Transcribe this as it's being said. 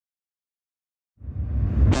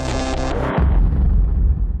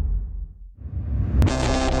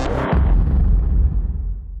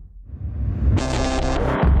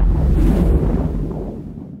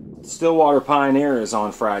Stillwater Pioneers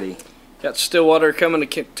on Friday. Got Stillwater coming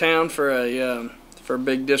to town for a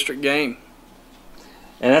big district game.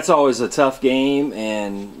 And that's always a tough game,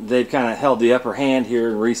 and they've kind of held the upper hand here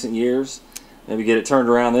in recent years. Maybe get it turned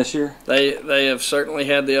around this year? They have certainly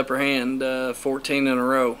had the upper hand, 14 in a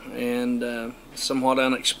row, and somewhat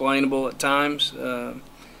unexplainable at times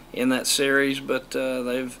in that series, but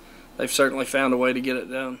they've certainly found a way to get it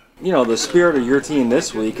done. You know, the spirit of your team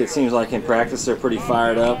this week, it seems like in practice they're pretty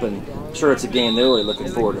fired up, and I'm sure it's a game they're really looking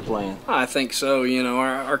forward to playing. I think so. You know,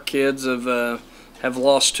 our kids have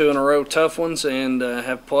lost 2 in a row tough ones, and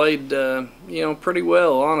have played you know, pretty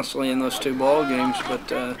well, honestly, in those 2 ball games,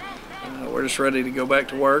 but we're just ready to go back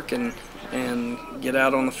to work and get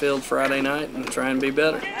out on the field Friday night and try and be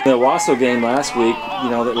better. The Wasso game last week,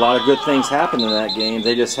 you know, a lot of good things happened in that game.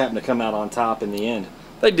 They just happened to come out on top in the end.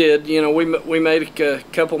 They did. You know, we made a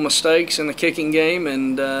couple mistakes in the kicking game,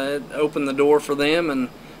 and it opened the door for them, and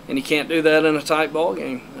you can't do that in a tight ball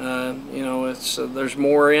game. You know, it's there's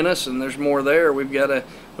more in us, and there's more there. We've got to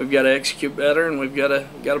execute better, and we've got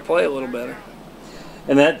to play a little better.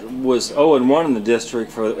 And that was 0-1 in the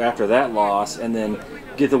district after that loss, and then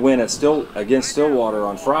get the win against Stillwater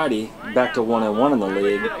on Friday, back to 1-1 in the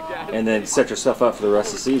league, and then set yourself up for the rest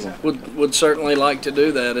of the season. Would certainly like to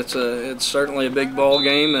do that. It's certainly a big ball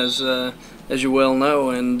game, as you well know,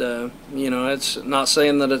 and you know, it's not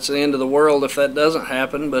saying that it's the end of the world if that doesn't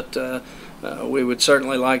happen, but we would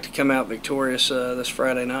certainly like to come out victorious this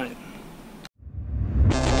Friday night.